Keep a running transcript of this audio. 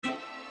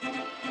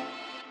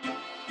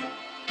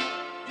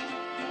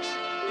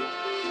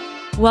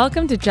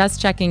Welcome to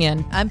Just Checking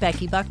In. I'm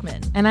Becky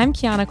Buckman. And I'm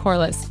Kiana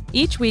Corliss.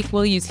 Each week,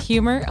 we'll use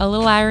humor, a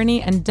little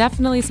irony, and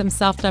definitely some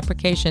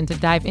self-deprecation to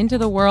dive into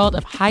the world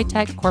of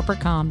high-tech corporate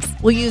comms.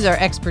 We'll use our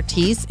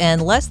expertise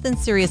and less than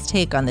serious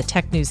take on the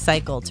tech news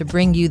cycle to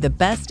bring you the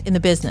best in the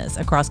business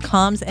across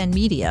comms and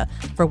media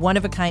for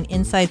one-of-a-kind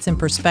insights and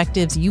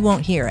perspectives you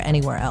won't hear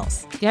anywhere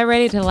else. Get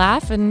ready to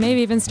laugh and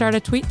maybe even start a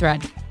tweet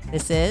thread.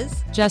 This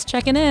is Just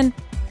Checking In.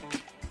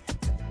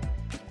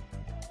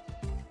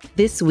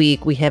 This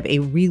week, we have a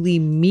really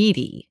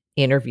meaty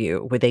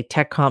interview with a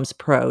tech comms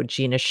pro,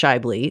 Gina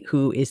Sheibley,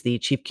 who is the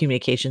Chief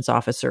Communications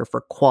Officer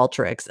for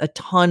Qualtrics. A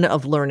ton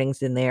of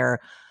learnings in there.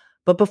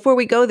 But before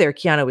we go there,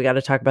 Kiana, we got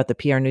to talk about the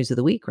PR news of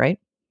the week, right?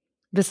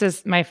 This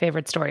is my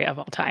favorite story of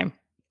all time.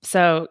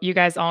 So you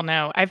guys all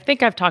know, I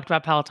think I've talked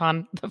about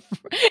Peloton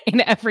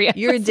in every episode.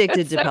 You're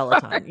addicted to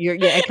Peloton.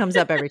 It comes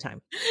up every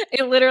time.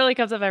 It literally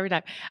comes up every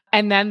time.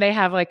 And then they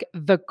have like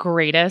the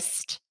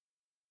greatest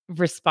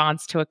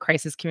response to a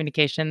crisis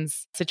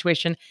communications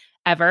situation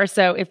ever.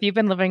 So if you've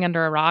been living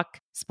under a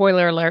rock,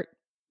 spoiler alert,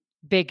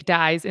 Big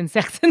dies in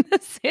Sex and the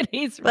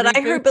City's But reboot.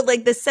 I heard,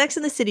 like the Sex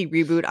and the City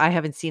reboot, I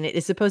haven't seen it.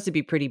 It's supposed to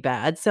be pretty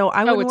bad. So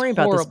I wouldn't worry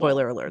about the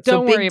spoiler alert.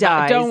 Don't so worry Big about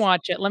dies. it. Don't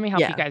watch it. Let me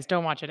help you guys.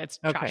 Don't watch it. It's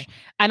Okay. trash.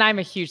 And I'm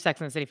a huge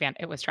Sex and the City fan.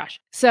 It was trash.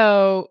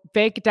 So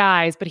Big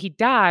dies, but he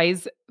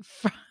dies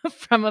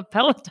from a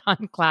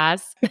Peloton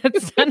class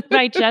that's done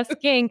by Jess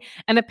King.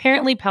 And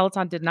apparently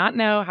Peloton did not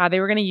know how they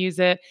were going to use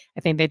it.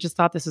 I think they just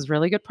thought this was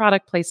really good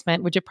product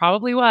placement, which it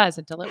probably was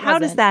until it wasn't. How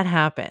does that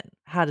happen?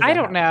 I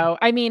don't know.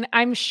 I mean,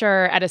 I'm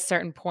sure at a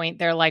certain point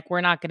they're like,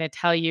 we're not going to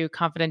tell you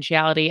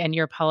confidentiality and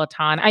your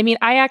Peloton. I mean,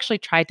 I actually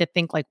tried to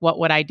think like, what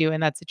would I do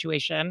in that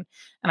situation?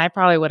 And I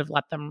probably would have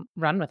let them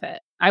run with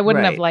it. I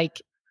wouldn't have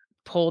like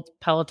pulled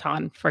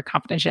Peloton for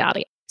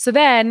confidentiality. So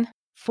then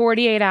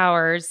 48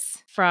 hours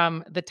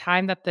from the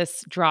time that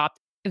this dropped,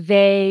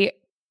 they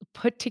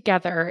put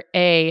together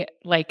a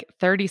like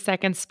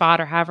 30-second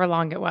spot or however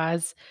long it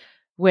was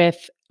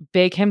with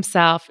Big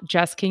himself,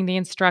 Jess King, the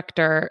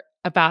instructor,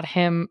 about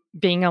him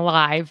being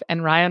alive,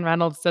 and Ryan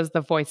Reynolds does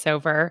the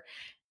voiceover,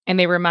 and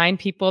they remind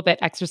people that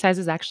exercise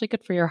is actually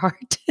good for your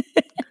heart.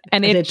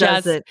 and it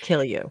just doesn't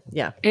kill you.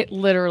 Yeah. It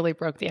literally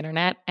broke the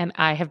internet, and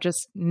I have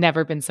just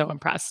never been so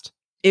impressed.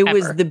 It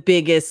was the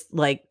biggest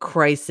like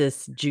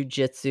crisis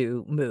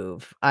jujitsu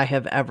move I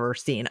have ever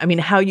seen. I mean,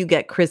 how you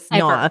get Chris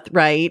Noth,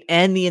 right?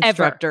 And the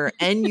instructor,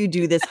 and you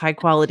do this high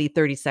quality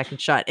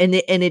 30-second shot. And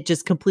it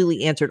just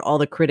completely answered all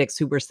the critics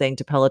who were saying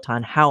to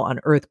Peloton, how on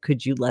earth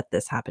could you let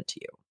this happen to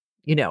you?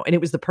 You know, and it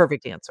was the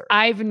perfect answer.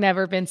 I've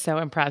never been so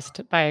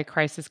impressed by a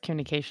crisis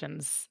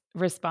communications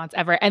response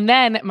ever. And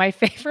then my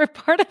favorite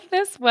part of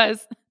this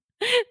was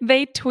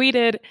they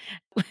tweeted,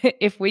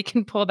 if we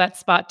can pull that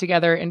spot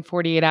together in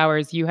 48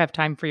 hours, you have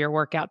time for your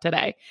workout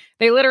today.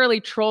 They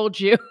literally trolled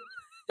you.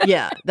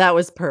 Yeah, that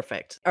was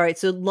perfect. All right.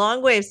 So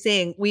long way of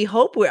saying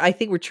I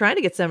think we're trying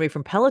to get somebody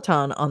from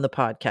Peloton on the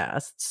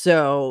podcast.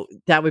 So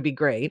that would be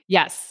great.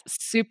 Yes.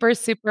 Super,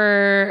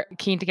 super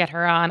keen to get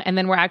her on. And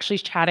then we're actually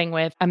chatting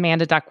with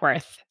Amanda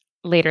Duckworth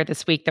later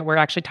this week that we're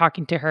actually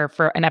talking to her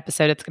for an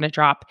episode that's going to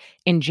drop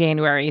in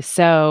January.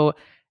 So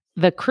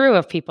the crew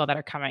of people that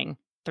are coming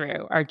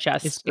through are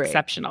just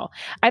exceptional.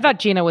 I thought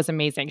Gina was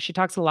amazing. She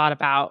talks a lot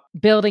about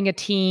building a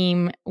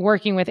team,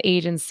 working with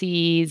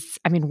agencies,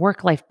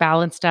 work-life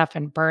balance stuff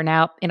and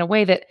burnout in a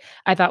way that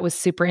I thought was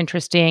super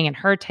interesting, and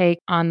her take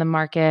on the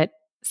market.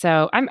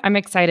 So I'm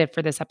excited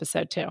for this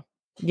episode too.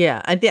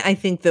 Yeah, I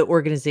think the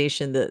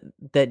organization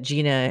that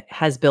Gina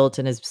has built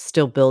and is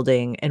still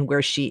building, and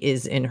where she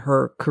is in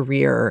her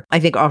career, I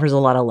think offers a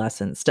lot of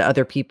lessons to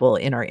other people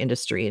in our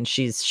industry. And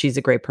she's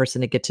a great person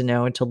to get to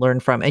know and to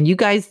learn from. And you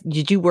guys,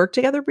 did you work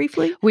together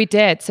briefly? We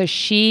did. So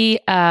she,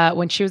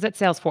 when she was at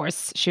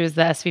Salesforce, she was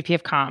the SVP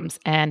of comms,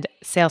 and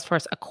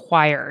Salesforce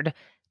acquired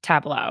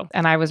Tableau,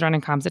 and I was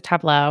running comms at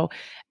Tableau.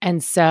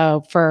 And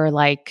so for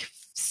like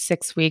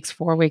 6 weeks,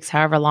 4 weeks,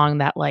 however long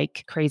that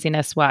like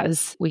craziness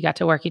was, we got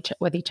to work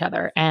with each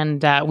other,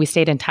 and we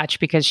stayed in touch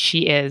because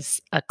she is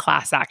a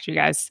class act, you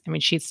guys. I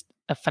mean, she's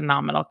a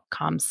phenomenal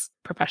comms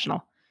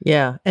professional.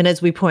 Yeah. And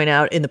as we point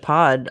out in the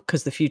pod,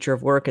 because the future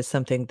of work is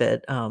something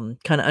that kind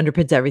of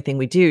underpins everything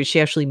we do, she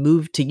actually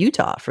moved to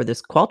Utah for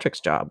this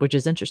Qualtrics job, which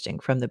is interesting,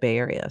 from the Bay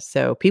Area.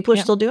 So people are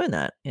still doing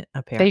that,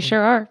 apparently. They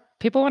sure are.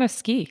 People want to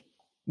ski.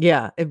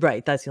 Yeah,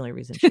 right. That's the only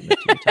reason she moved to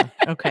Utah.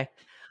 Okay.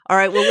 All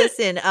right. Well,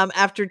 listen,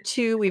 after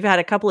 2, we've had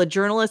a couple of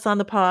journalists on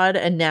the pod,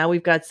 and now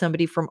we've got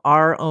somebody from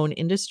our own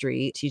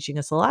industry teaching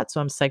us a lot.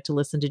 So I'm psyched to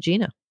listen to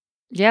Gina.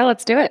 Yeah,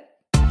 let's do it.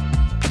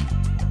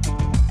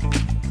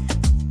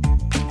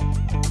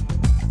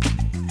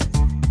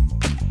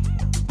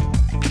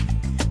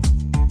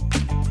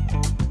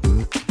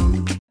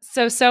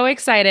 So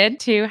excited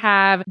to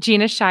have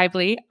Gina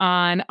Sheibley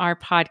on our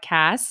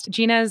podcast.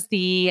 Gina is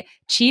the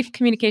Chief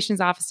Communications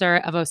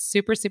Officer of a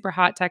super, super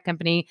hot tech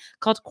company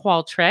called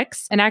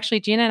Qualtrics. And actually,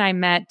 Gina and I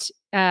met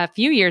a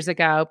few years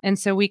ago. And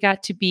so we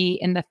got to be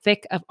in the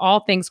thick of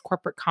all things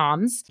corporate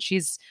comms.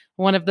 She's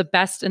one of the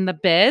best in the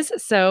biz.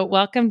 So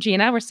welcome,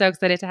 Gina. We're so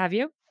excited to have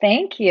you.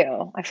 Thank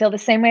you. I feel the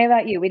same way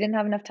about you. We didn't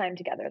have enough time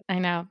together. I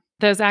know.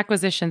 Those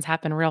acquisitions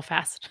happen real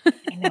fast.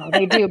 I know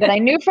they do, but I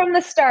knew from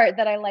the start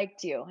that I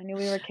liked you. I knew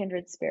we were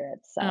kindred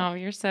spirits. So Oh,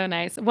 you're so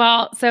nice.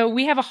 Well, so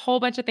we have a whole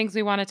bunch of things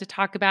we wanted to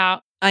talk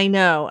about. I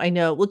know, I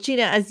know. Well,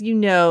 Gina, as you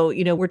know,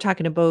 we're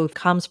talking to both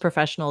comms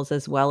professionals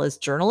as well as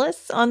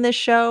journalists on this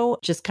show,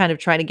 just kind of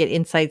trying to get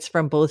insights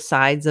from both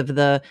sides of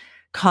the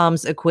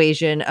comms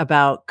equation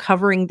about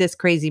covering this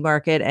crazy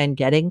market and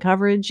getting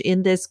coverage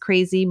in this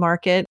crazy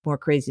market. More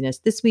craziness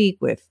this week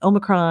with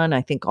Omicron.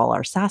 I think all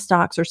our SaaS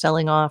stocks are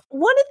selling off.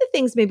 One of the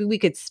things maybe we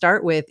could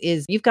start with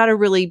is you've got a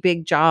really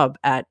big job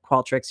at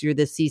Qualtrics. You're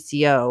the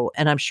CCO,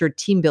 and I'm sure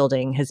team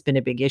building has been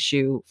a big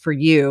issue for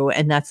you.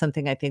 And that's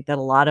something I think that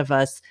a lot of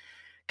us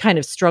kind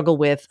of struggle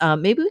with.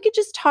 Maybe we could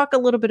just talk a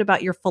little bit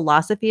about your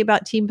philosophy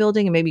about team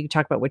building, and maybe you could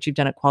talk about what you've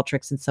done at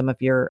Qualtrics and some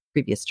of your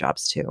previous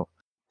jobs too.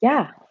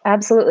 yeah,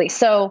 absolutely.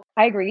 So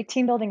I agree.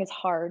 Team building is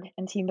hard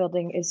and team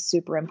building is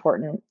super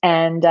important.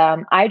 And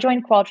I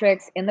joined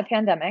Qualtrics in the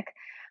pandemic.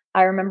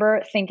 I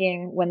remember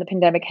thinking when the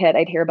pandemic hit,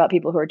 I'd hear about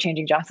people who are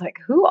changing jobs. Like,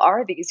 who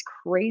are these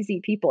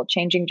crazy people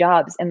changing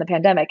jobs in the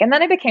pandemic? And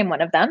then I became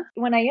one of them.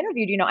 When I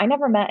interviewed, I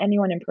never met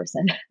anyone in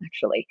person,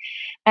 actually.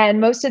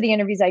 And most of the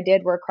interviews I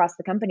did were across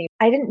the company.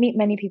 I didn't meet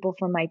many people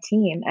from my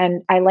team.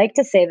 And I like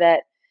to say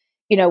that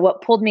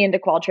what pulled me into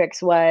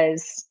Qualtrics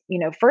was,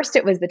 first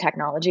it was the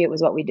technology, it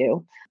was what we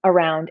do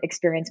around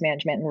experience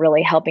management and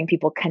really helping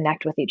people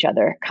connect with each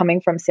other. Coming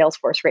from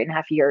Salesforce for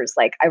 8.5 years,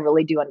 like I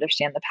really do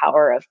understand the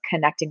power of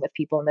connecting with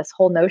people and this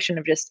whole notion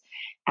of just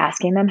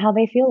asking them how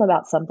they feel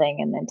about something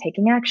and then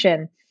taking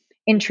action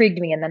intrigued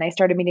me. And then I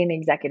started meeting the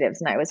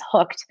executives and I was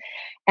hooked.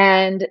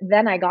 And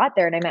then I got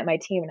there and I met my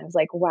team and I was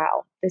like,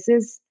 wow, this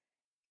is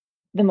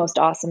the most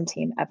awesome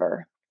team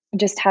ever.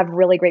 Just have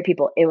really great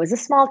people. It was a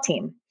small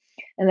team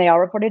and they all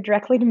reported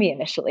directly to me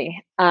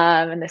initially.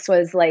 And this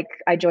was like,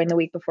 I joined the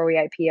week before we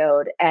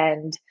IPO'd.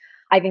 And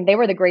I think they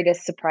were the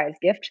greatest surprise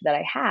gift that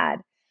I had.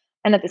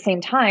 And at the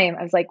same time,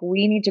 I was like,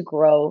 we need to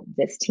grow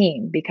this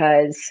team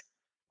because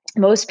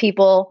most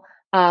people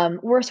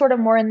were sort of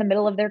more in the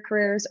middle of their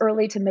careers,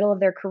 early to middle of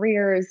their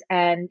careers.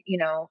 And,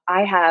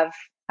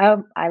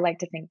 I like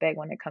to think big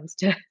when it comes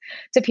to,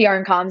 to PR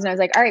and comms. And I was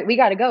like, all right, we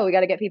got to go. We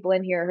got to get people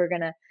in here who are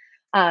going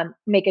to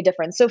make a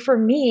difference. So for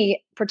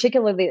me,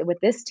 particularly with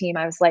this team,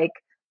 I was like,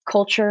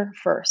 culture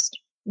first.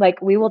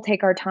 Like we will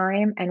take our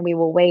time and we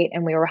will wait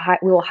and we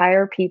will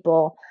hire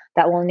people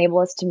that will enable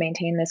us to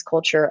maintain this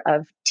culture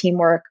of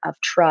teamwork, of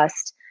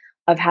trust,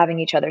 of having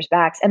each other's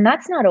backs. And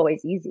that's not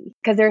always easy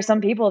because there are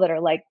some people that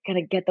are like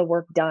going to get the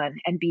work done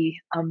and be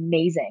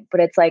amazing. But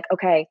it's like,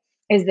 okay,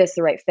 is this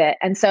the right fit?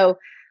 And so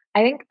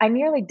I think I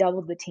nearly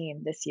doubled the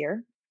team this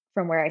year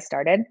from where I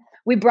started.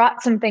 We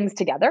brought some things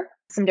together,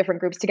 some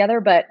different groups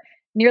together, but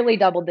nearly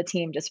doubled the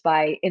team just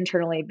by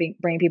internally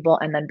bringing people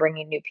and then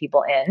bringing new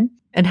people in.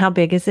 And how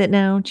big is it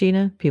now,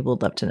 Gina? People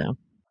would love to know.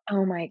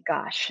 Oh my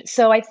gosh.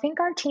 So I think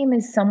our team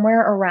is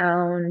somewhere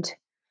around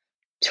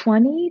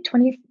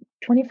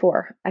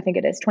 24. I think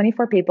it is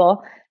 24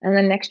 people. And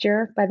then next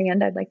year, by the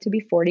end, I'd like to be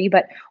 40.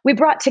 But we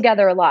brought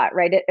together a lot,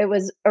 right? It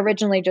was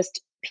originally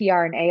just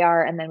PR and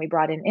AR, and then we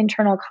brought in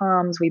internal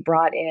comms. We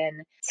brought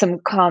in some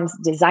comms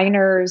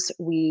designers.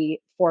 We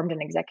formed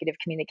an executive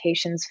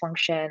communications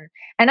function.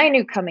 And I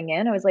knew coming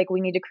in, I was like, we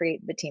need to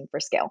create the team for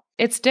scale.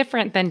 It's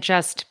different than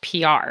just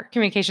PR.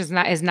 Communications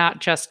is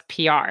not just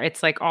PR.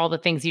 It's like all the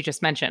things you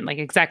just mentioned, like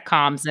exec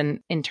comms and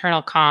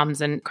internal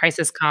comms and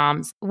crisis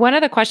comms. One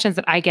of the questions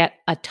that I get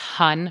a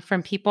ton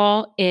from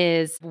people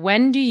is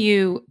when do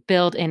you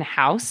build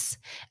in-house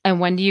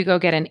and when do you go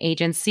get an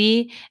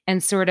agency,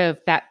 and sort of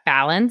that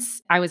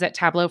balance. I was at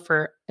Tableau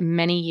for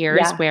many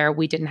years where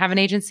we didn't have an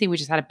agency. We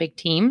just had a big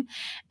team.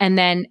 And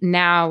then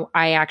now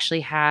I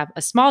actually have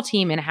a small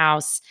team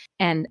in-house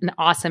and an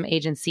awesome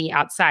agency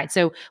outside.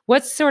 So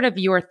what's sort of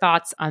your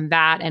thoughts on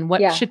that? And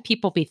what should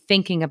people be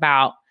thinking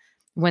about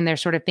when they're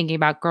sort of thinking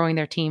about growing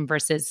their team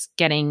versus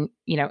getting,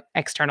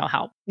 external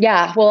help?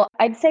 Yeah. Well,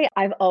 I'd say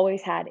I've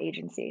always had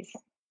agencies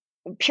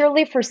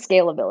purely for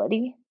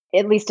scalability,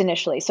 at least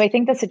initially. So I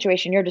think the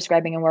situation you're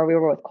describing and where we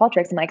were with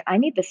Qualtrics, I'm like, I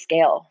need the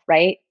scale,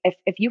 right?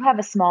 If you have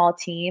a small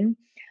team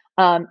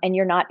and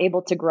you're not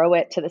able to grow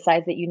it to the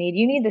size that you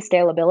need the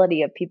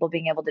scalability of people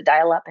being able to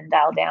dial up and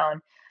dial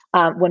down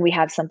when we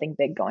have something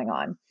big going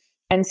on.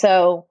 And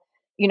so,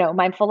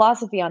 my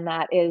philosophy on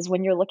that is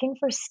when you're looking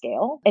for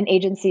scale, an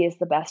agency is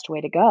the best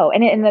way to go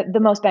and the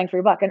most bang for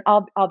your buck. And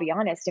I'll be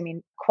honest, I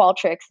mean,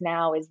 Qualtrics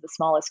now is the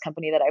smallest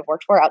company that I've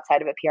worked for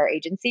outside of a PR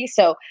agency.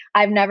 So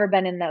I've never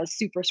been in those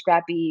super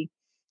scrappy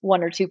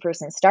 1 or 2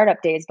 person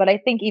startup days. But I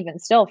think even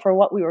still for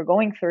what we were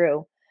going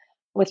through,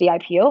 with the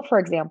IPO, for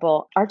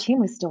example, our team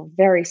was still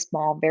very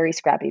small, very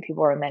scrappy.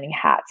 People wear many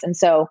hats. And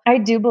so I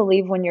do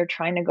believe when you're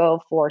trying to go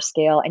for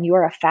scale and you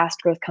are a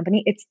fast growth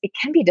company, it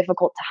can be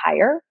difficult to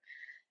hire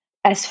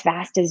as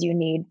fast as you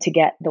need to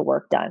get the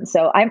work done.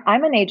 So I'm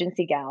an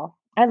agency gal.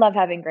 I love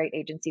having great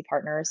agency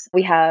partners.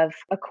 We have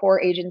a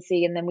core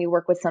agency and then we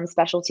work with some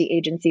specialty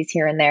agencies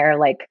here and there,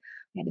 like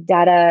we had a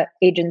data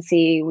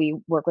agency. We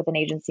work with an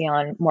agency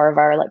on more of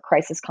our like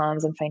crisis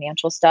comms and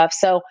financial stuff.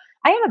 So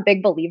I am a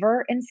big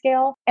believer in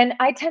scale. And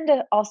I tend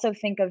to also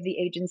think of the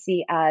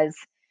agency as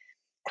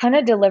kind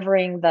of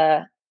delivering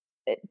the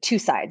two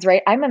sides,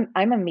 right? I'm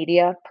a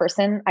media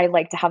person. I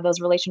like to have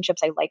those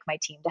relationships. I like my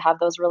team to have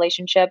those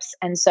relationships.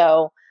 And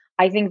so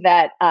I think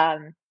that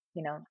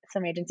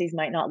some agencies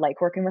might not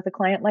like working with a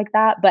client like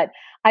that, but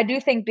I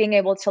do think being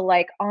able to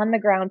like on the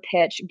ground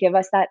pitch, give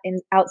us that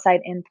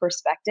outside in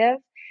perspective,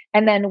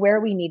 and then where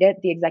we need it,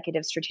 the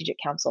executive strategic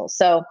council.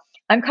 So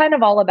I'm kind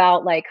of all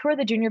about like who are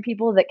the junior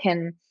people that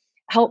can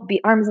help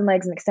be arms and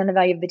legs and extend the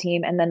value of the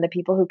team, and then the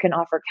people who can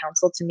offer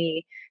counsel to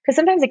me, because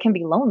sometimes it can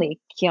be lonely,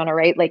 Kiana,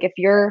 right? Like if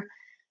you're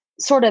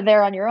sort of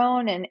there on your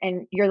own and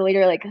you're the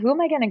leader, like who am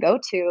I going to go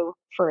to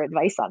for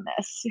advice on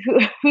this?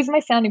 Who's my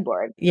sounding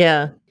board?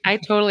 Yeah. I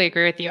totally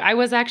agree with you. I'm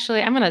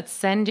going to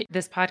send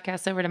this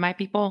podcast over to my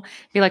people,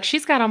 be like,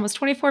 she's got almost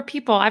 24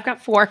 people. I've got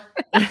 4.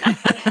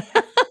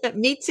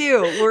 Me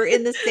too. We're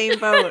in the same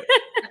boat.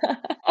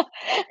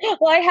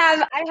 Well, I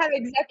have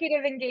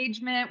executive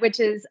engagement, which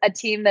is a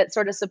team that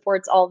sort of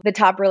supports all the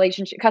top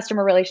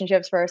customer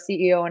relationships for our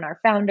CEO and our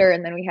founder.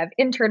 And then we have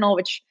internal,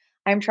 which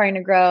I'm trying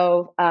to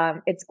grow.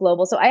 It's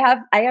global. So I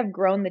have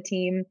grown the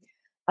team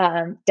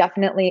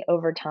definitely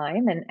over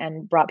time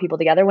and brought people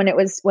together. When it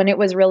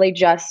was really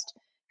just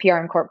PR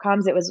and corp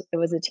comms, it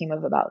was a team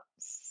of about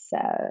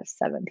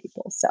 7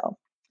 people. So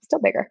still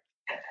bigger.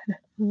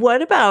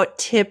 What about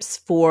tips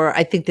for,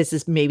 I think this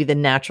is maybe the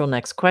natural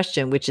next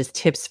question, which is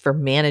tips for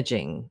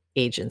managing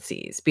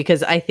agencies?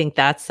 Because I think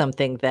that's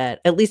something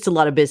that at least a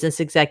lot of business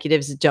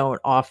executives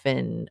don't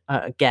often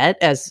get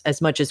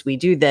as much as we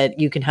do, that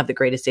you can have the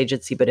greatest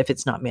agency, but if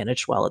it's not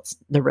managed well,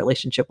 the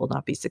relationship will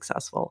not be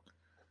successful.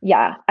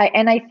 Yeah.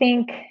 I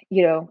think,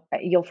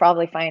 you'll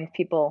probably find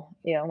people,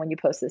 when you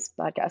post this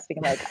podcast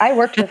being like, I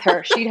worked with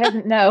her. She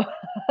doesn't know.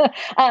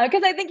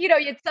 Because I think,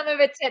 some of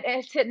it's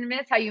hit and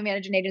miss how you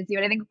manage an agency.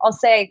 But I think I'll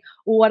say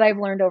what I've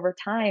learned over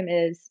time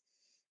is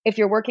if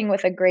you're working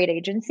with a great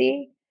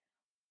agency,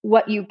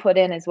 what you put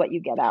in is what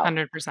you get out.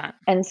 100%.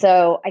 And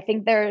so I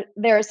think there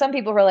are some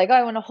people who are like, oh,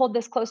 I want to hold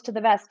this close to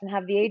the vest and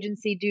have the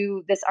agency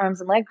do this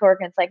arms and leg work.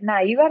 And it's like, nah,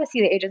 you got to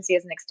see the agency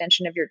as an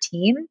extension of your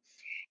team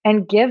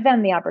and give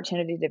them the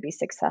opportunity to be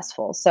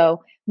successful.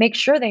 So make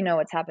sure they know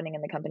what's happening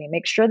in the company.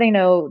 Make sure they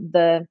know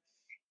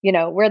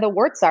where the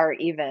warts are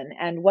even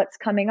and what's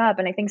coming up.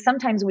 And I think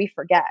sometimes we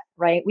forget,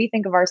 right? We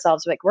think of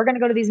ourselves like, we're going to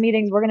go to these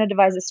meetings, we're going to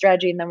devise a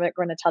strategy, and then we're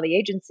going to tell the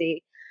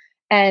agency.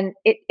 And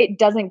it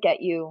doesn't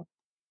get you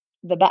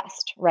the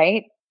best,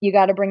 right? You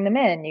got to bring them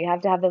in. You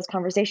have to have those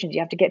conversations. You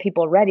have to get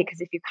people ready.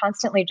 Because if you're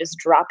constantly just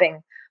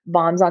dropping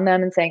bombs on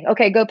them and saying,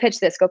 okay, go pitch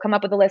this, go come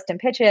up with a list and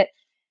pitch it,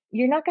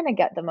 you're not going to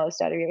get the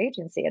most out of your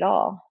agency at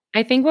all.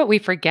 I think what we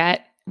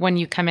forget when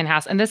you come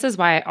in-house, and this is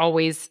why I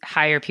always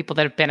hire people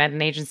that have been at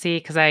an agency,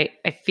 because I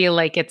feel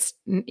like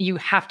you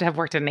have to have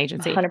worked at an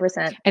agency.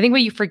 100%. I think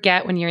what you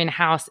forget when you're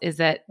in-house is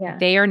that Yeah.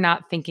 they are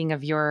not thinking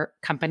of your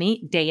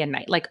company day and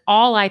night. Like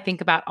all I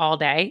think about all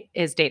day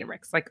is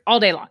Databricks, like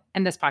all day long,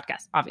 and this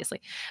podcast,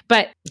 obviously.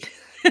 But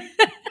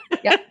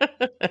Yeah.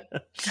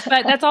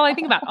 but that's all I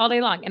think about all day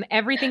long. And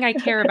everything I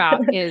care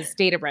about is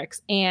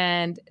Databricks.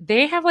 And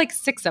they have like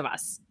 6 of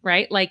us,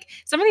 right? Like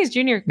some of these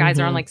junior guys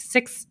are on like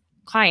 6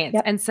 clients.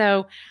 Yep. And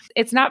so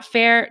it's not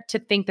fair to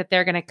think that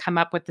they're going to come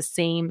up with the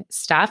same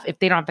stuff if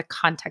they don't have the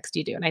context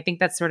you do. And I think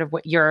that's sort of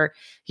what you're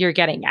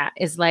getting at,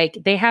 is like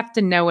they have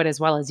to know it as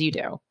well as you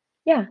do.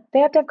 Yeah, they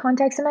have to have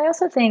context. And I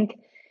also think,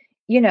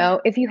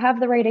 if you have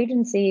the right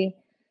agency,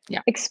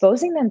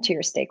 exposing them to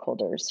your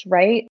stakeholders,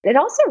 right? It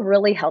also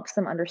really helps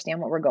them understand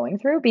what we're going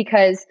through,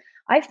 because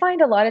I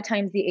find a lot of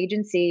times the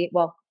agency,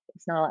 well,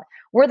 it's not a lot,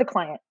 we're the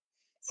client.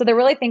 So they're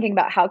really thinking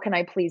about how can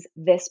I please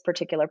this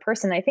particular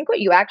person? I think what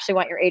you actually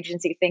want your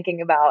agency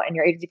thinking about and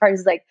your agency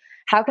partners is like,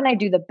 how can I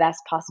do the best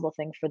possible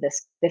thing for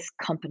this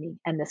company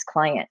and this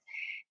client?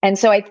 And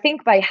so I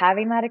think by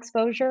having that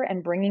exposure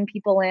and bringing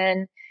people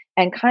in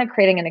and kind of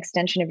creating an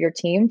extension of your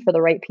team for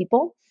the right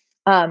people,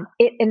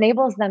 it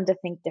enables them to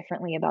think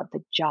differently about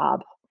the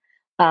job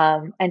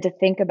and to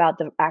think about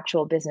the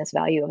actual business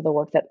value of the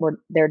work that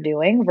they're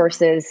doing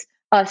versus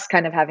us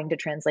kind of having to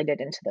translate it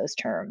into those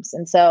terms.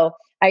 And so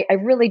I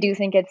really do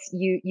think it's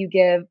you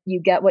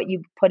get what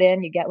you put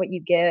in, you get what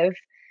you give,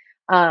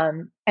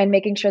 and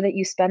making sure that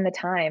you spend the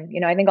time.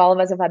 I think all of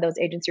us have had those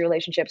agency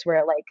relationships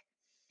where like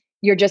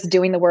you're just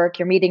doing the work,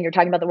 you're meeting, you're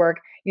talking about the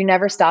work, you're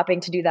never stopping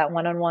to do that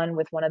one-on-one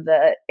with one of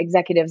the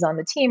executives on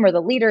the team or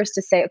the leaders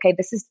to say, okay,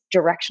 this is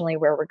directionally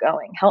where we're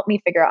going. Help me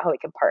figure out how we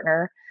can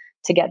partner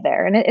to get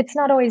there. And it's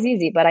not always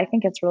easy, but I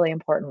think it's really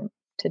important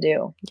to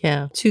do.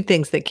 Yeah. 2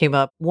 things that came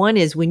up. One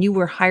is, when you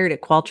were hired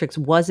at Qualtrics,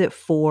 was it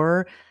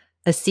for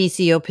a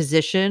CCO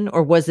position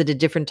or was it a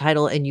different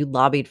title and you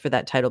lobbied for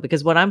that title?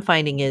 Because what I'm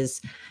finding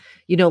is,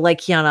 like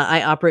Kiana,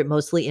 I operate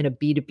mostly in a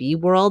B2B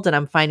world, and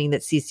I'm finding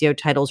that CCO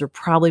titles are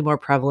probably more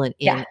prevalent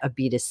in a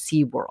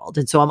B2C world.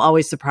 And so I'm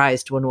always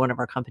surprised when one of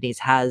our companies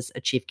has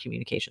a chief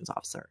communications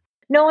officer.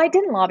 No, I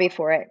didn't lobby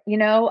for it.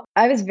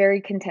 I was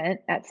very content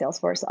at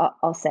Salesforce.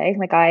 I'll say,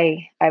 like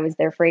I was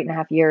there for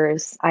 8.5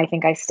 years. I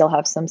think I still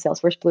have some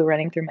Salesforce blue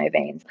running through my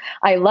veins.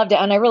 I loved it,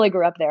 and I really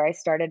grew up there. I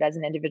started as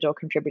an individual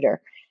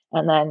contributor,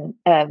 and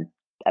then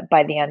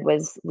by the end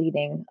was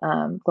leading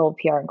global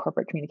PR and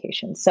corporate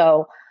communication.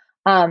 So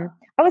I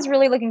was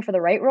really looking for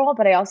the right role,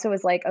 but I also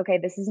was like, okay,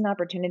 this is an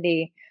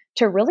opportunity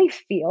to really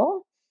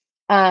feel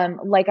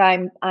like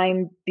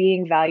I'm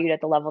being valued at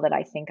the level that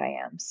I think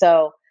I am.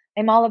 So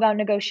I'm all about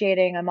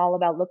negotiating. I'm all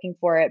about looking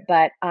for it.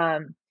 But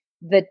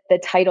the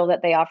title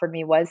that they offered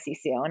me was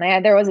CCO,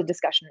 and there was a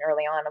discussion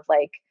early on of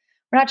like,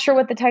 we're not sure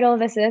what the title of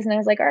this is, and I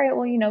was like, all right,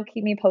 well,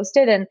 keep me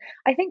posted. And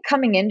I think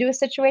coming into a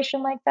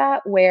situation like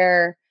that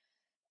where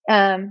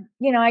I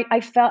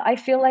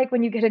feel like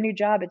when you get a new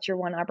job, it's your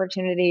one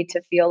opportunity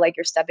to feel like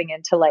you're stepping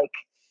into like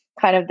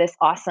kind of this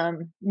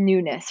awesome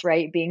newness,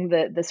 right? Being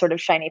the sort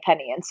of shiny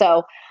penny. And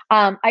so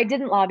I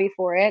didn't lobby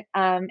for it.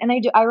 And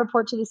I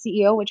report to the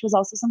CEO, which was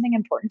also something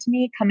important to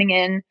me coming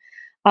in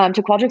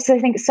to Qualtrics. I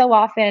think so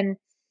often,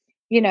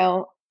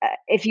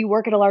 if you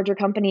work at a larger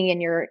company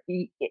and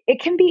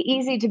it can be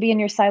easy to be in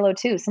your silo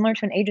too, similar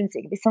to an agency.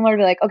 It can be similar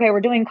to like, okay,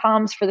 we're doing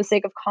comms for the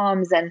sake of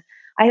comms. And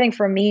I think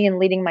for me and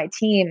leading my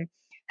team,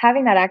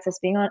 having that access,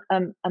 being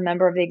a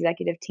member of the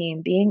executive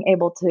team, being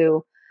able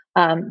to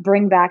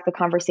bring back the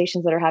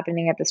conversations that are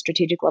happening at the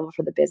strategic level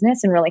for the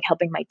business and really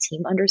helping my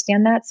team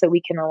understand that so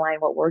we can align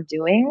what we're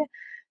doing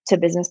to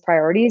business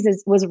priorities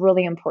was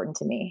really important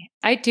to me.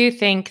 I do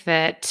think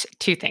that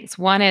two things.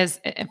 One is,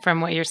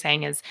 from what you're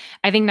saying, is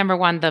I think number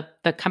one,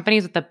 the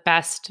companies with the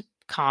best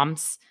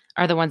comms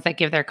are the ones that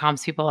give their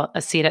comms people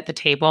a seat at the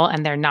table,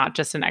 and they're not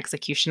just an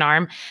execution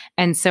arm.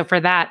 And so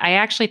for that, I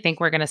actually think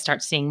we're going to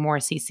start seeing more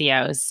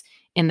CCOs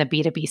in the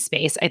B2B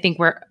space. I think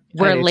we're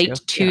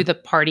late to the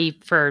party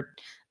for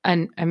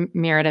a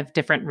myriad of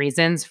different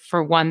reasons.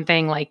 For one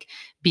thing, like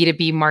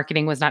B2B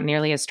marketing was not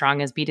nearly as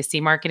strong as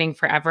B2C marketing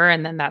forever.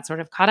 And then that sort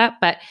of caught up.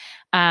 But,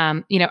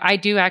 I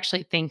do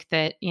actually think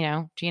that,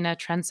 Gina,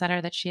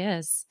 trendsetter that she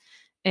is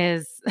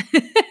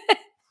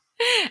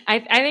I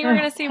think we're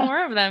going to see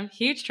more of them.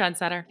 Huge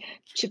trendsetter.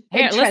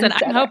 Here, listen,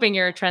 I'm hoping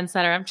you're a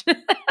trendsetter.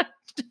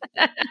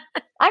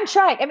 I'm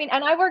trying. I mean,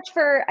 and I worked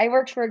for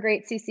a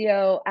great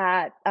CCO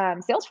at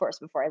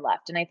Salesforce before I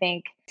left. And I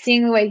think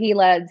seeing the way he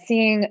led,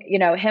 seeing,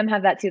 him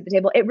have that seat at the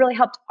table, it really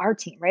helped our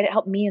team, right? It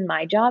helped me in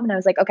my job. And I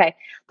was like, okay,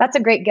 that's a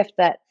great gift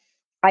that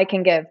I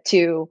can give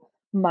to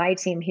my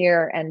team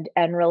here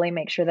and really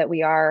make sure that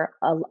we are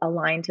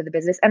aligned to the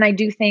business. And I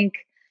do think,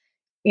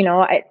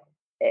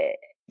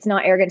 it's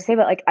not arrogant to say,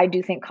 but like, I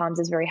do think comms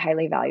is very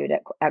highly valued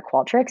at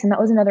Qualtrics. And that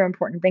was another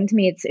important thing to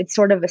me. It's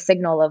sort of a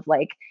signal of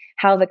like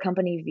how the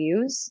company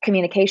views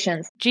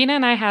communications. Gina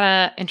and I had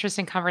an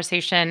interesting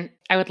conversation.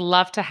 I would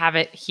love to have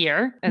it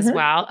here as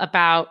well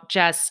about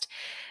just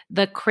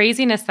the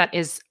craziness that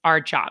is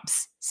our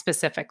jobs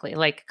specifically,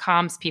 like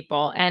comms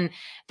people. And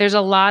there's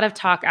a lot of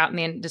talk out in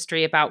the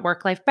industry about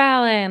work-life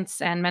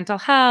balance and mental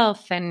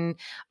health and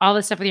all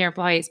this stuff with your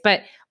employees.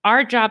 But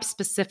our jobs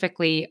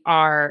specifically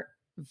are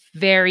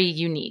very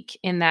unique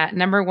in that,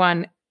 number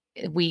one,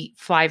 we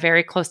fly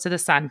very close to the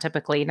sun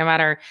typically, no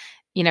matter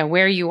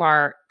where you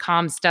are.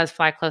 Comms does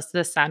fly close to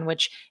the sun,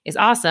 which is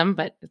awesome,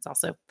 but it's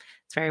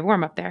very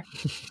warm up there.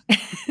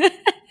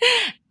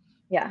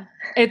 Yeah.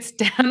 It's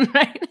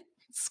downright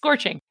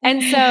scorching.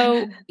 And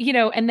so,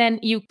 and then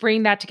you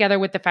bring that together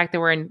with the fact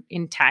that we're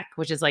in tech,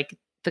 which is like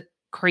the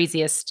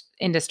craziest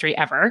industry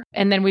ever.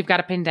 And then we've got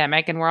a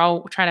pandemic and we're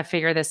all trying to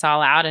figure this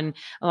all out. And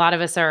a lot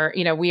of us are,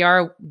 we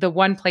are the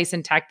one place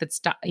in tech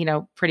that's,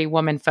 pretty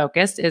woman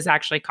focused is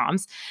actually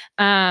comms.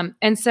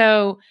 And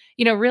so,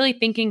 really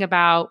thinking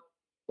about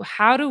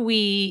how do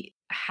we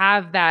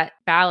have that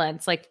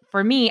balance? Like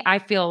for me, I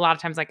feel a lot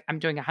of times like I'm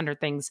doing 100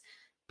 things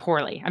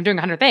poorly. I'm doing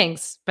 100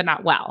 things, but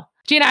not well.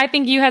 Gina, I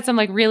think you had some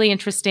like really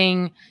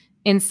interesting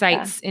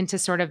insights into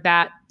sort of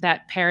that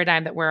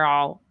paradigm that we're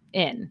all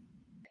in.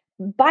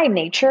 By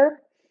nature,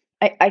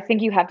 I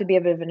think you have to be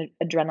a bit of an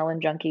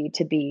adrenaline junkie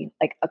to be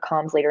like a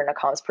comms leader and a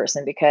comms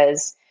person,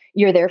 because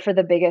you're there for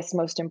the biggest,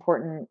 most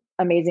important,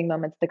 amazing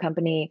moments of the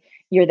company.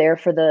 You're there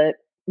for the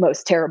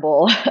most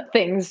terrible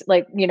things,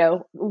 like,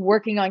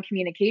 working on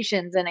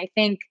communications. And I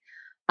think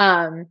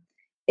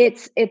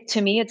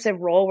to me, it's a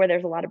role where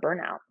there's a lot of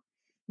burnout,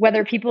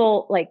 whether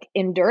people like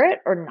endure it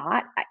or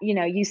not.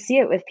 You see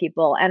it with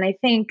people. And I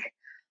think,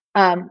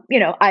 one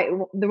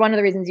of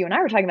the reasons you and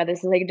I were talking about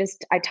this is like,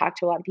 I talked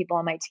to a lot of people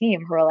on my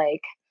team who are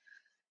like,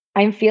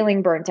 I'm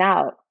feeling burnt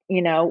out.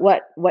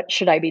 What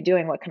should I be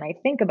doing? What can I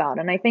think about?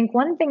 And I think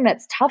one thing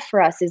that's tough for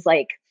us is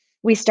like,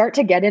 we start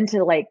to get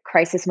into like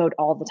crisis mode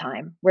all the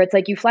time, where it's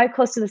like you fly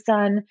close to the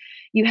sun,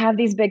 you have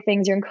these big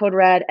things, you're in code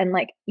red, and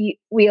like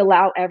we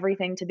allow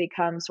everything to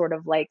become sort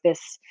of like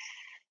this,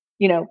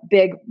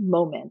 big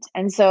moment.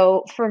 And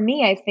so for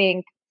me, I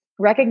think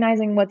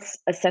recognizing what's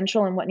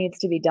essential and what needs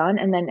to be done,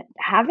 and then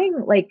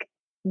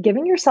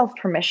giving yourself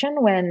permission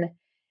when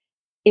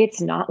it's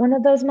not one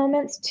of those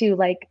moments to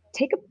like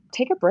take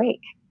a break.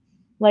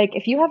 Like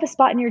if you have a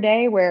spot in your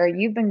day where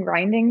you've been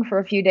grinding for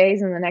a few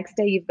days and the next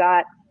day you've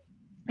got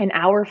an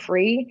hour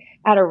free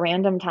at a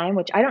random time,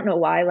 which I don't know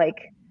why, like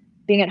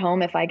being at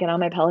home, if I get on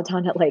my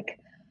Peloton at like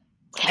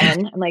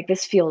 10, I'm like,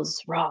 this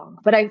feels wrong.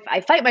 But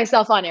I fight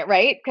myself on it,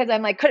 right? Because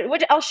I'm like,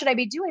 what else should I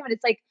be doing? But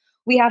it's like,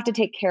 we have to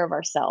take care of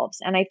ourselves.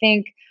 And I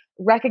think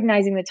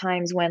recognizing the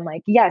times when,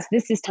 like, yes,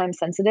 this is time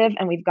sensitive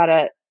and we've got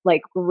to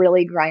like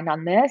really grind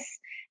on this,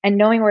 and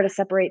knowing where to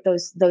separate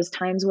those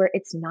times where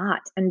it's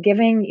not, and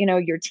giving,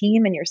 your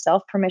team and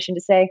yourself permission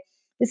to say,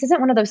 this isn't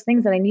one of those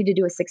things that I need to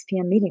do a 6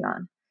 p.m. meeting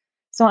on.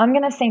 So I'm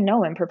going to say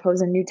no and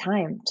propose a new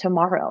time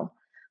tomorrow,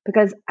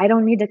 because I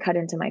don't need to cut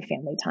into my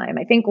family time.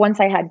 I think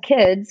once I had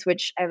kids,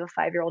 which I have a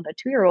 5-year-old and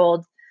a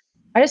 2-year-old,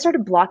 I just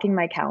started blocking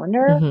my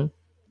calendar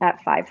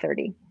at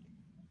 5:30.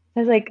 I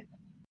was like,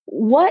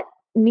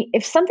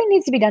 if something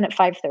needs to be done at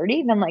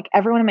 5:30, then like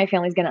everyone in my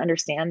family is going to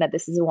understand that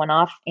this is a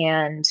one-off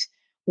and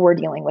we're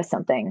dealing with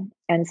something.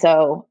 And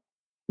so,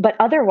 but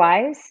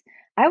otherwise,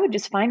 I would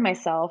just find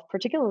myself,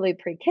 particularly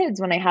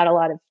pre-kids, when I had a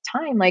lot of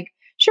time, like,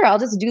 sure, I'll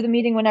just do the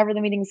meeting whenever the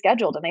meeting's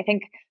scheduled. And I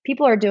think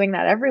people are doing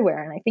that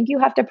everywhere. And I think you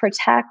have to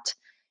protect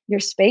your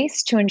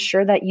space to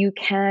ensure that you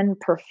can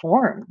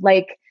perform.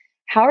 Like,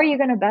 how are you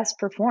going to best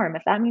perform?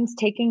 If that means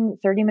taking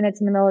 30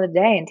 minutes in the middle of the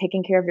day and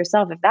taking care of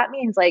yourself, if that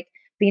means like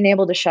being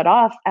able to shut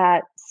off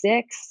at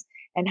 6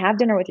 and have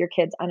dinner with your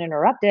kids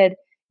uninterrupted,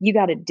 you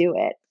got to do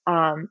it.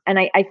 And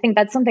I think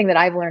that's something that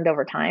I've learned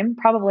over time,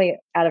 probably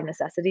out of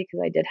necessity,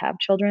 because I did have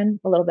children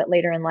a little bit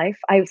later in life.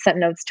 I sent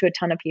notes to a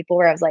ton of people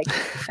where I was like,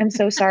 I'm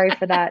so sorry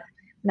for that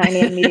 9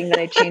 a.m. meeting that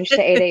I changed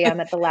to 8 a.m.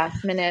 at the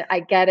last minute. I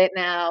get it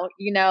now.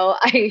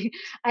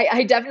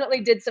 I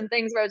definitely did some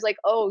things where I was like,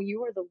 oh, you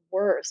were the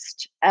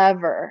worst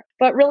ever.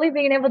 But really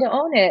being able to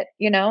own it,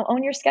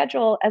 own your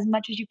schedule as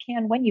much as you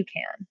can when you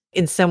can.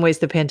 In some ways,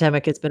 the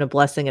pandemic has been a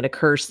blessing and a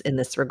curse in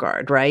this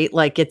regard, right?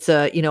 Like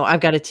I've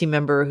got a team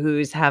member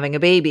who's having a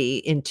baby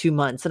in 2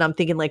 months, and I'm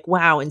thinking like,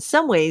 wow, in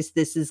some ways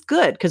this is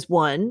good, because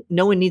one,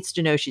 no one needs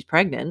to know she's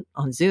pregnant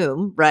on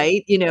Zoom,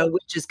 right?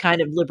 Which is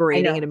kind of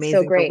liberating and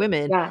amazing for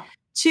women. Yeah.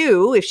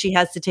 Two, if she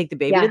has to take the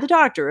baby to the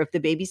doctor, if the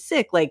baby's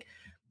sick, like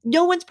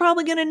no one's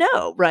probably going to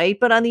know, right?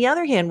 But on the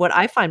other hand, what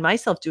I find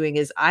myself doing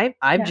is I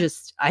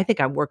think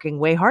I'm working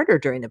way harder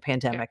during the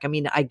pandemic. I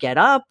mean, I get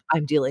up,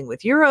 I'm dealing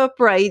with Europe,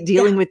 right?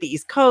 Dealing with the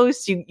East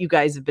Coast. You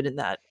guys have been in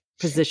that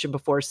position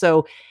before.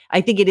 So I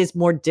think it is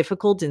more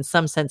difficult in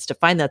some sense to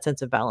find that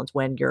sense of balance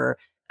when you're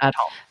at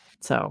home.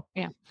 So,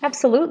 yeah,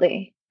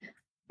 absolutely.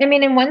 I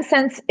mean, in one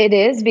sense it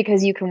is,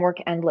 because you can work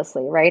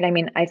endlessly, right? I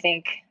mean, I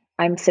think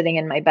I'm sitting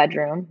in my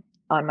bedroom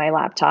on my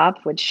laptop,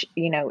 which,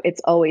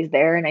 it's always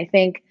there. And I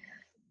think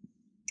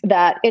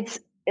that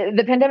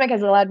the pandemic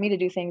has allowed me to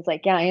do things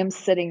like, I am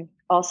sitting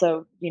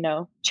also,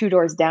 2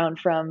 doors down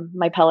from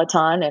my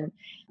Peloton, and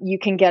you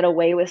can get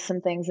away with some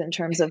things in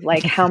terms of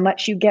like how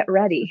much you get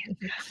ready.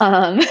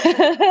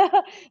 The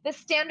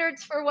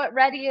standards for what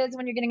ready is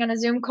when you're getting on a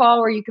Zoom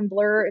call, where you can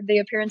blur the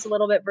appearance a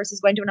little bit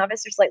versus going to an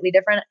office, are slightly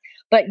different.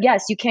 But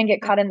yes, you can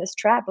get caught in this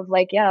trap of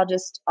like,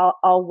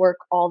 I'll work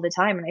all the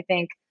time. And I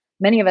think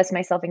many of us,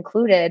 myself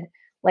included,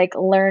 like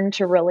learn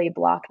to really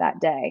block that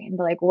day and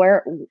be like,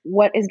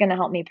 what is going to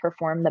help me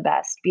perform the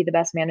best, be the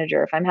best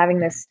manager? If I'm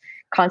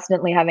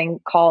constantly having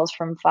calls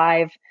from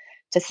 5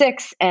 to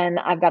 6 and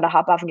I've got to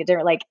hop off and get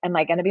dinner, like, am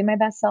I going to be my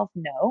best self?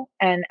 No.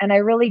 And I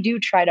really do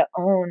try to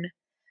own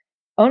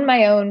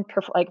my own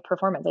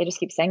performance. I just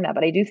keep saying that,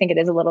 but I do think it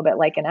is a little bit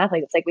like an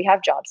athlete. It's like, we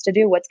have jobs to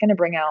do. What's going to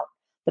bring out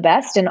the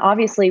best? And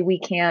obviously we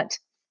can't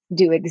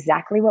do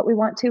exactly what we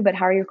want to, but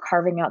how are you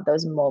carving out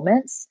those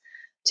moments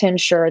to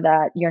ensure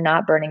that you're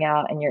not burning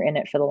out and you're in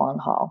it for the long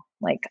haul?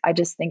 Like, I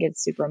just think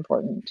it's super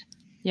important.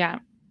 Yeah.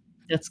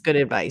 That's good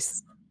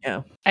advice.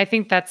 Yeah. I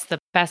think that's the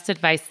best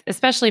advice,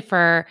 especially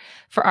for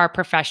our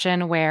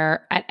profession,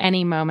 where at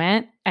any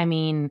moment, I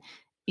mean,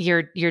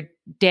 your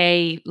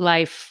day,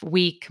 life,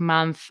 week,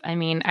 month. I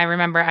mean, I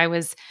remember I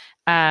was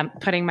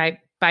putting my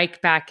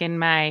bike back in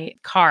my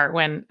car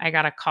when I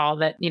got a call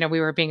that, we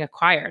were being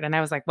acquired. And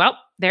I was like, well,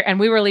 and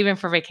we were leaving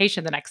for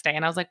vacation the next day.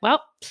 And I was like,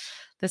 well,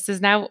 this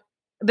is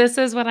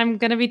what I'm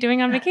going to be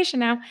doing on vacation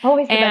now.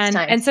 Always the best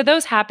time. And so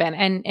those happen.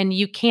 And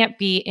you can't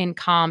be in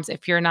comms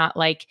if you're not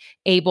like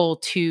able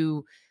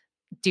to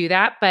do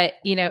that. But,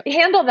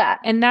 handle that.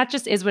 And that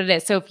just is what it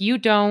is. So if you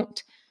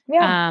don't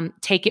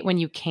take it when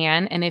you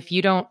can, and if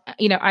you don't,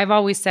 I've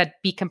always said,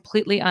 be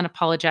completely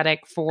unapologetic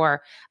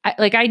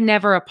I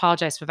never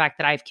apologize for the fact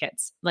that I have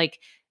kids. Like,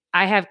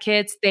 I have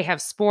kids, they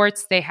have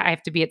sports, I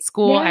have to be at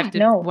school, I have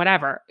to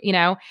whatever,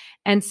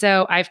 And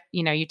so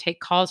you take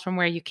calls from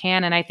where you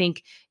can. And I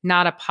think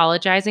not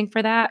apologizing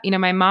for that.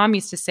 My mom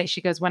used to say, she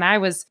goes, when I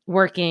was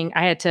working,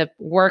 I had to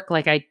work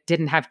like I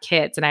didn't have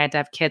kids, and I had to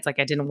have kids like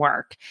I didn't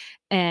work.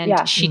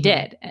 And she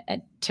did,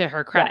 to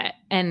her credit. Yeah.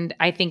 And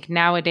I think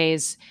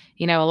nowadays,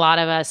 a lot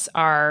of us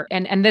are,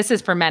 and this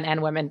is for men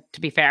and women,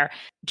 to be fair,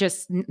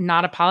 just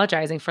not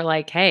apologizing for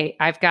like, hey,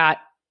 I got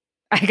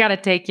to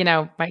take,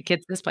 my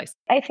kids this place.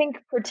 I think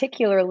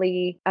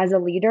particularly as a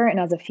leader and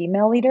as a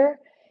female leader,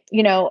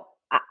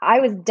 I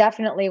was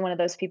definitely one of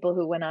those people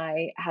who, when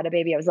I had a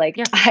baby, I was like,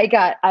 Yeah.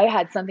 I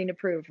had something to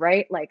prove,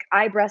 right? Like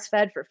I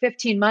breastfed for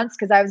 15 months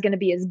because I was going to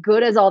be as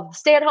good as all the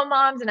stay-at-home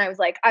moms. And I was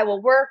like, I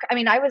will work. I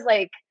mean, I was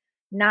like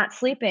not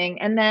sleeping.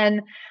 And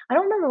then I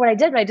don't remember what I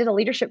did, but I did a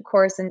leadership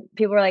course and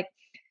people were like,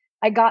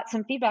 I got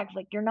some feedback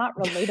like, you're not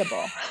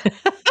relatable.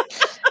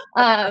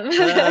 And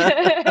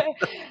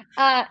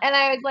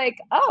I was like,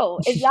 oh,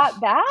 is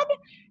that bad?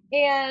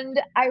 And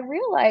I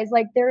realized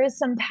like there is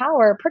some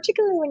power,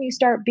 particularly when you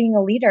start being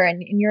a leader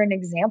and you're an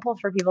example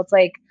for people. It's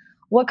like,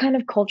 what kind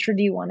of culture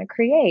do you want to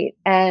create?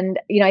 And,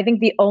 I think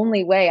the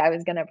only way I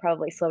was going to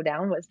probably slow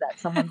down was that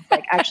someone's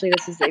like, actually,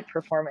 this is a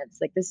performance.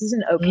 Like, this is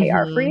an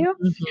OKR for Mhm, you.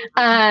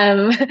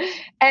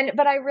 mhm.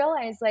 But I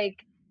realized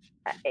like,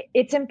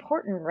 it's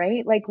important,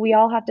 right? Like we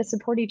all have to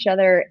support each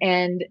other.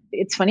 And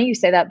it's funny you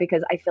say that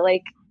because I feel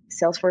like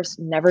Salesforce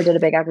never did a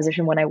big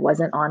acquisition when I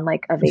wasn't on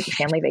like a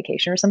family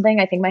vacation or something.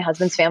 I think my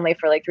husband's family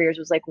for like 3 years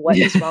was like, what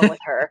is wrong with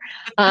her?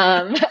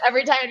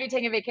 Every time I'd be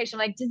taking a vacation,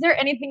 I'm like, is there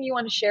anything you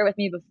want to share with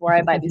me before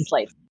I buy these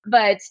flights?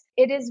 But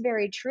it is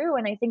very true.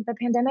 And I think the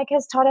pandemic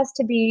has taught us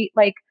to be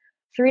like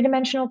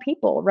three-dimensional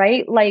people,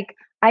 right? Like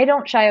I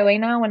don't shy away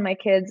now when my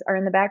kids are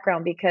in the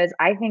background because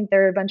I think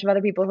there are a bunch of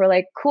other people who are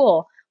like,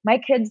 cool, my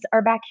kids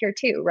are back here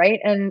too, right?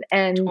 And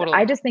Totally.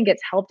 I just think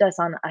it's helped us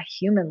on a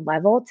human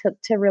level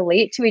to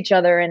relate to each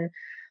other and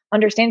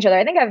understand each other.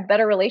 I think I have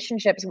better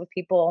relationships with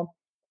people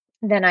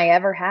than I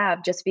ever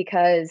have just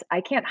because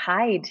I can't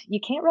hide. You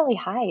can't really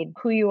hide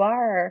who you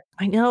are.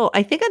 I know.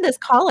 I think on this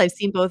call, I've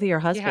seen both of your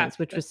You have. husbands,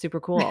 which was super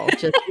cool.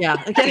 Just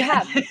yeah. You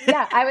have.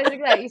 Yeah, I was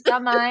excited. You saw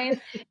mine.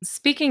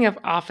 Speaking of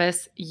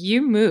office,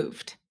 you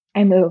moved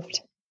I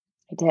moved.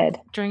 I did.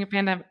 during a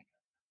pandemic.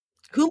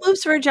 Who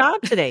moves for a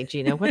job today,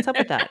 Gina? What's up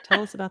with that?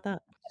 Tell us about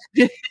that.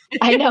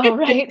 I know,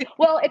 right?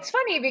 Well, it's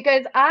funny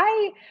because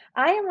I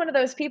am one of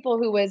those people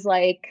who was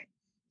like,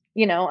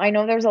 I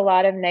know there's a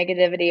lot of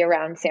negativity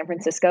around San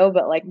Francisco,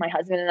 but like my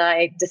husband and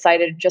I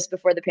decided just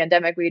before the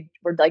pandemic, we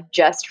were like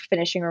just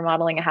finishing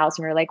remodeling a house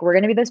and we are like, we're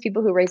going to be those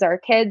people who raise our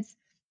kids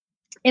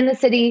in the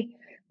city.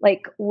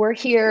 Like we're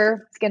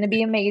here. It's going to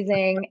be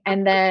amazing.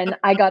 And then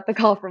I got the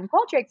call from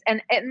Qualtrics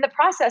and in the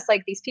process,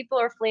 like these people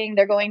are fleeing,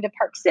 they're going to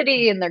Park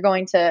City and they're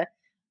going to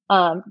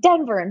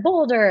Denver and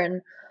Boulder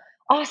and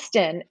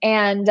Austin.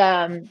 And,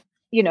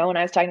 when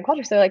I was talking to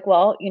Qualtrics, they're like,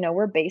 well,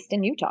 we're based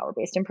in Utah. We're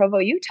based in Provo,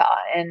 Utah.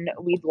 And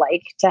we'd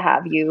like to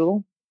have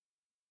you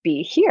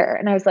be here.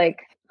 And I was like,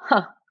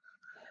 huh,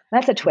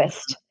 that's a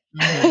twist.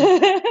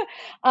 Mhm.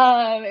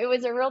 It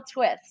was a real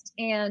twist.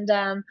 And,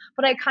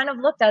 but I kind of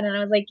looked at it and I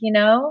was like,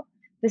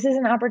 this is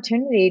an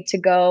opportunity to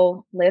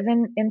go live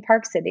in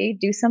Park City,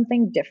 do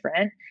something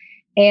different.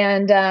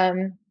 And,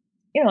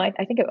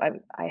 I think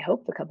I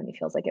hope the company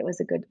feels like it was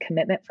a good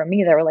commitment from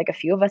me. There were like a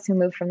few of us who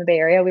moved from the Bay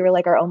Area. We were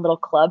like our own little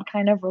club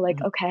kind of. We're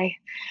like, okay,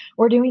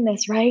 we're doing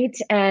this, right?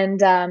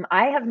 And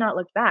I have not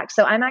looked back.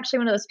 So I'm actually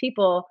one of those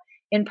people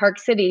in Park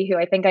City who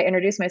I think I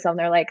introduced myself and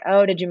they're like,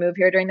 oh, did you move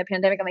here during the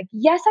pandemic? I'm like,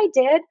 yes, I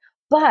did.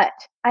 But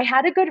I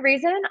had a good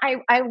reason.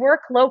 I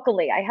work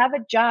locally. I have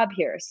a job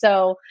here.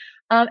 So,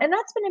 and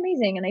that's been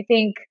amazing. And I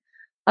think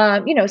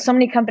so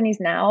many companies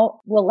now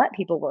will let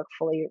people work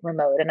fully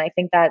remote, and I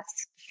think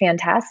that's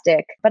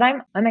fantastic. But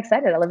I'm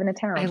excited. I live in a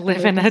town. I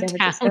live in a San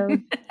Francisco.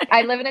 town.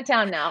 I live in a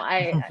town now.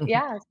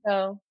 Yeah.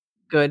 So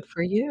Good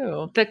for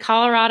you. The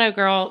Colorado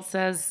girl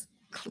says,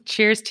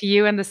 cheers to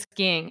you and the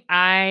skiing.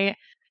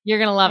 You're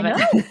going to love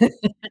it.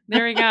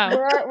 There we go.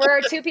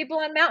 We're two people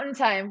on mountain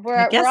time.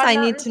 I guess we're on I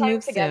mountain need to time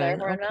move together. soon.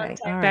 We're on Okay. mountain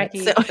time. All right.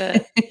 Becky, So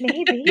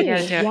Maybe. You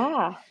gotta do it.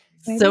 Yeah.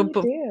 Maybe So you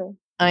do.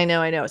 I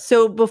know.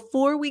 So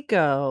before we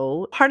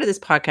go, part of this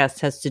podcast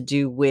has to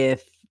do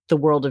with the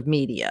world of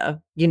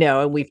media,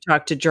 and we've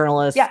talked to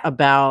journalists Yeah.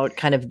 about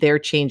kind of their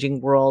changing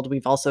world.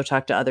 We've also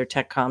talked to other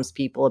tech comms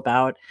people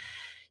about,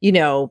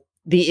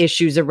 the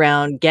issues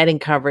around getting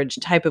coverage,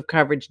 type of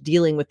coverage,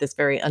 dealing with this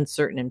very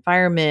uncertain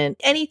environment.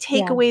 Any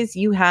takeaways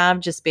you have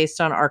just based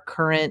on our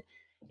current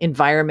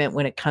environment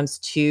when it comes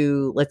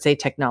to, let's say,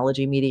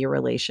 technology, media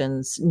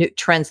relations, new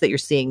trends that you're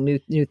seeing,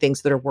 new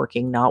things that are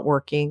working, not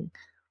working?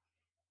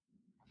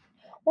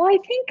 Well, I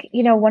think,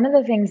 one of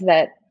the things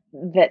that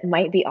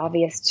might be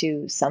obvious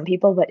to some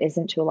people, but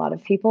isn't to a lot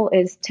of people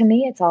is, to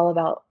me, it's all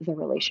about the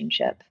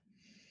relationship.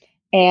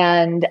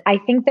 And I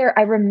think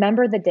I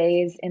remember the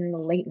days in the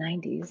late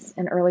 90s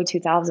and early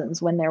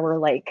 2000s when there were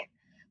like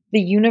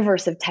the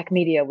universe of tech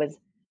media was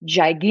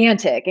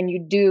gigantic. And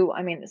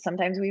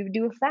sometimes we would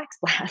do a fax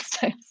blast.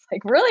 I was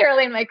like really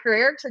early in my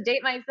career to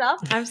date myself.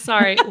 I'm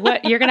sorry.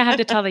 What you're going to have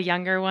to tell the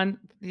younger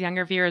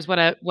viewers what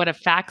a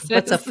fax is.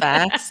 What's a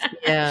fax?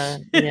 Yeah.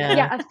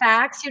 Yeah, a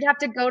fax. You'd have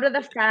to go to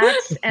the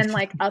fax and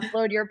like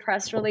upload your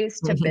press release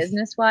to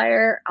Business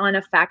Wire on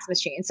a fax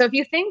machine. So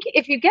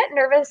if you get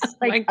nervous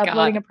like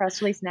uploading a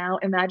press release now,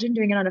 imagine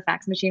doing it on a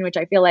fax machine, which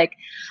I feel like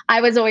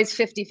I was always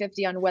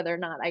 50-50 on whether or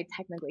not I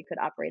technically could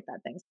operate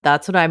that thing.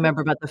 That's what I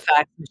remember about the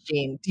fax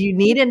machine. Do you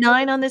need a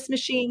 9 on this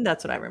machine?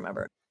 That's what I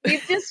remember.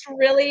 We've just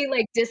really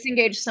like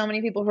disengaged so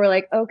many people who are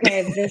like,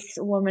 okay, this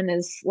woman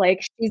is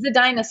like, she's a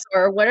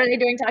dinosaur. What are they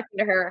doing talking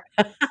to her?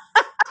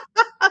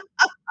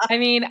 I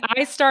mean,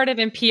 I started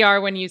in PR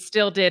when you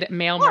still did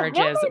mail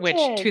merges,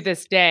 which to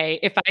this day,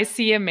 if I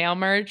see a mail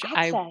merge,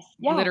 I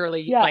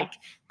literally like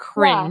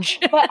cringe.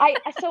 Yeah. But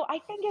so I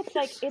think it's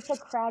like, it's a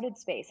crowded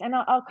space. And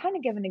I'll kind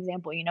of give an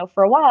example,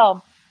 for a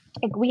while,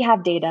 like we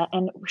have data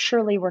and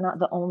surely we're not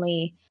the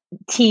only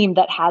team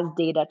that has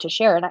data to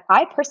share. And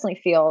I personally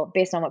feel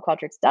based on what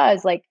Qualtrics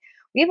does, like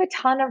we have a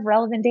ton of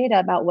relevant data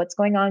about what's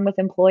going on with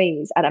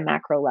employees at a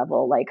macro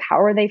level. Like,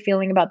 how are they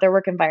feeling about their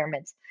work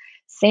environments?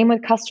 Same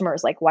with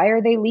customers. Like, why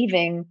are they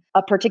leaving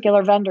a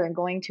particular vendor and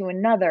going to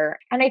another?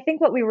 And I think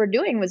what we were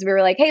doing was we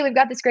were like, hey, we've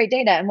got this great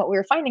data. And what we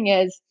were finding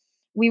is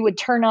we would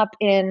turn up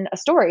in a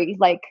story,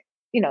 like,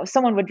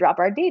 someone would drop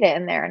our data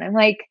in there. And I'm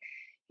like,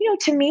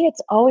 to me,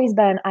 it's always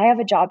been, I have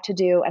a job to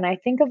do. And I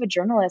think of a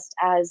journalist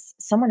as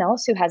someone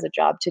else who has a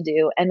job to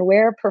do. And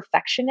where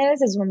perfection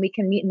is when we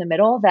can meet in the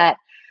middle, that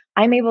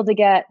I'm able to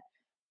get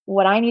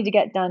what I need to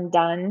get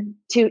done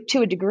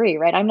to a degree,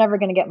 right? I'm never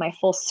going to get my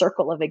full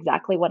circle of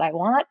exactly what I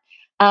want.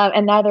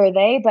 And neither are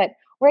they, but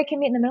where I can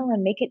meet in the middle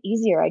and make it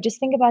easier. I just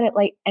think about it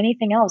like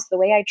anything else, the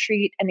way I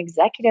treat an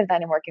executive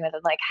that I'm working with.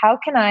 And like, how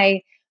can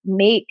I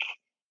make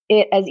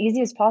it as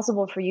easy as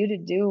possible for you to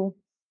do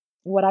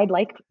what I'd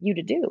like you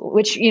to do,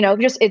 which,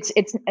 just it's,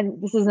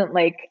 and this isn't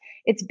like,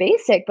 it's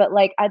basic, but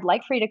like, I'd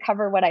like for you to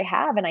cover what I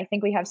have. And I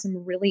think we have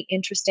some really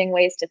interesting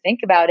ways to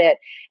think about it.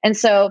 And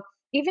so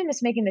even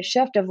just making the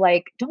shift of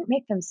like, don't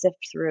make them sift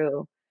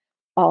through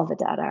all the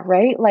data,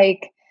 right?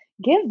 Like,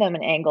 give them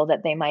an angle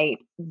that they might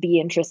be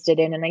interested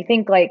in. And I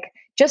think like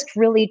just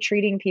really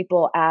treating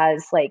people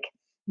as like,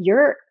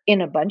 you're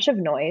in a bunch of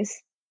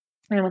noise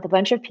and with a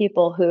bunch of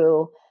people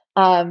who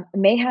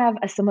may have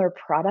a similar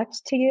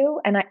product to you.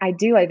 And I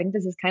think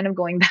this is kind of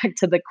going back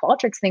to the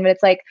Qualtrics thing, but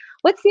it's like,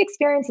 what's the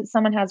experience that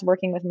someone has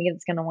working with me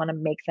that's going to want to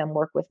make them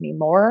work with me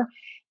more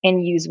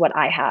and use what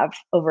I have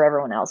over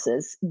everyone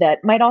else's that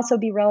might also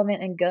be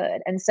relevant and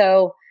good. And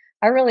so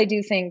I really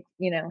do think,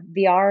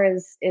 VR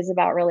is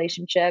about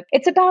relationship.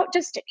 It's about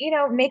just,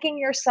 making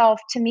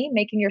yourself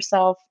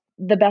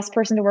the best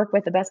person to work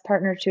with, the best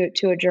partner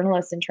to a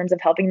journalist in terms of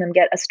helping them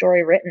get a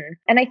story written.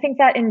 And I think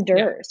that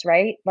endures,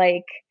 right?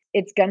 Like,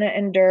 it's going to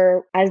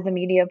endure as the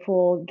media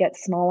pool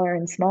gets smaller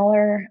and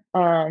smaller.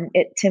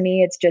 To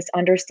me, it's just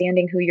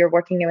understanding who you're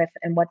working with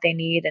and what they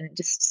need and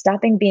just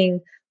stopping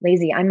being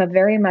lazy. I'm a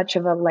very much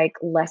of a like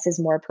less is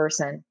more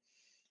person.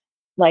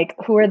 Like,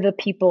 who are the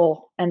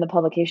people and the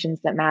publications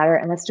that matter?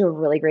 And let's do a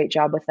really great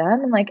job with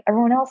them. And like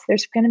everyone else,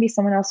 there's going to be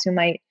someone else who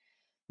might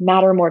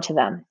matter more to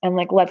them. And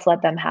like, let's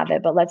let them have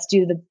it, but let's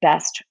do the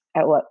best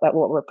at what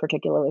we're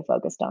particularly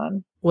focused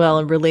on. Well,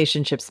 and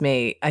relationships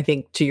I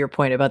think to your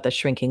point about the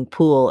shrinking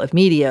pool of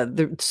media,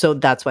 so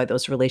that's why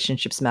those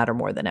relationships matter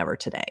more than ever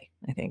today,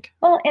 I think.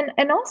 Well,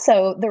 and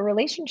also the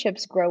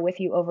relationships grow with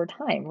you over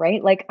time,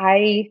 right? Like,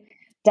 I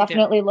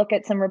definitely look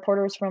at some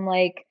reporters from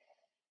like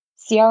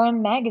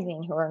CRM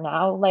Magazine who are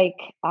now like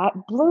at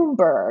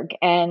Bloomberg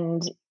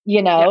and,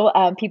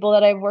 people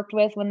that I've worked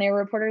with when they were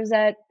reporters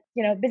at,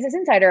 Business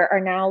Insider are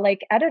now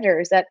like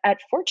editors at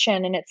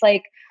Fortune. And it's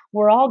like,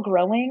 we're all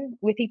growing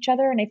with each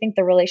other. And I think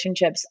the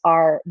relationships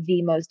are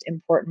the most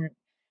important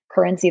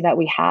currency that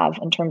we have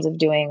in terms of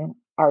doing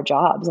our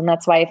jobs. And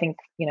that's why I think,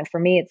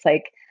 for me, it's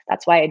like,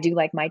 that's why I do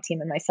like my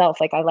team and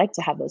myself. Like, I like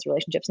to have those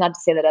relationships, not to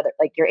say that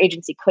like your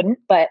agency couldn't,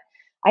 but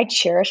I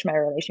cherish my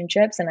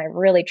relationships and I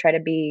really try to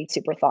be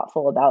super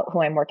thoughtful about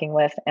who I'm working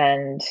with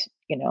and,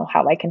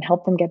 how I can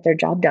help them get their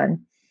job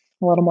done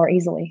a little more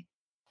easily.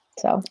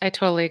 So I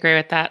totally agree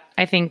with that.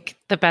 I think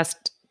the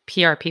best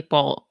PR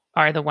people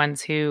are the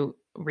ones who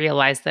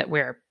realize that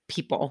we're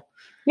people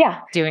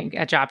doing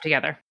a job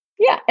together.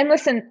 Yeah. And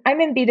listen, I'm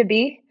in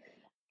B2B.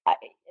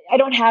 I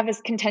don't have as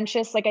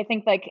contentious. Like, I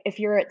think like if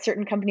you're at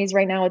certain companies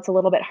right now, it's a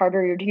little bit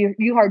harder.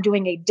 You are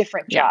doing a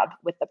different job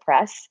with the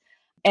press.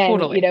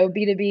 And,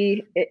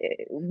 B2B,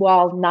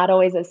 while not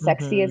always as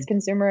sexy as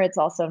consumer, it's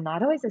also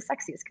not always as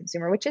sexy as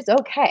consumer, which is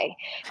okay.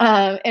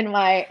 In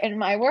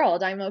my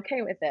world, I'm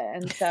okay with it.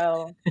 And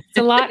so it's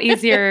a lot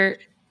easier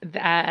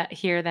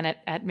here than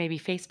at maybe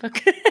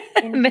Facebook.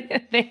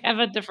 They have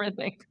a different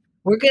thing.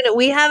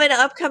 We have an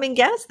upcoming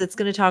guest that's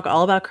going to talk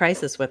all about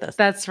crisis with us.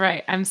 That's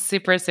right. I'm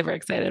super, super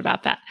excited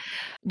about that.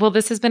 Well,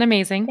 this has been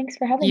amazing. Thanks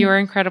for having me. You're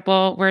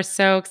incredible. We're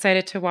so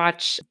excited to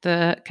watch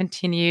the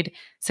continued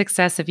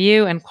success of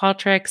you and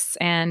Qualtrics.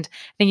 And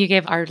I think you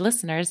gave our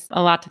listeners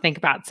a lot to think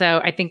about.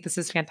 So I think this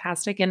is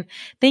fantastic. And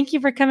thank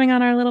you for coming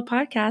on our little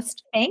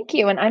podcast. Thank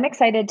you. And I'm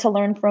excited to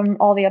learn from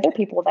all the other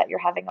people that you're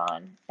having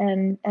on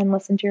and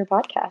listen to your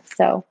podcast.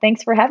 So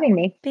thanks for having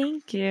me.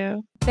 Thank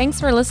you. Thanks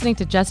for listening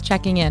to Just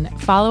Checking In.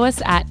 Follow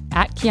us at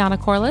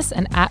Kiana Corliss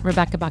and at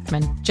Rebecca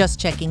Buckman. Just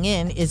Checking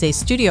In is a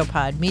Studio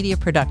Pod media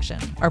production.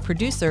 Our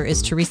producer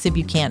is Teresa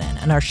Buchanan,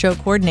 and our show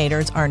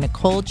coordinators are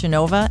Nicole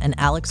Genova and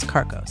Alex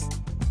Karkos.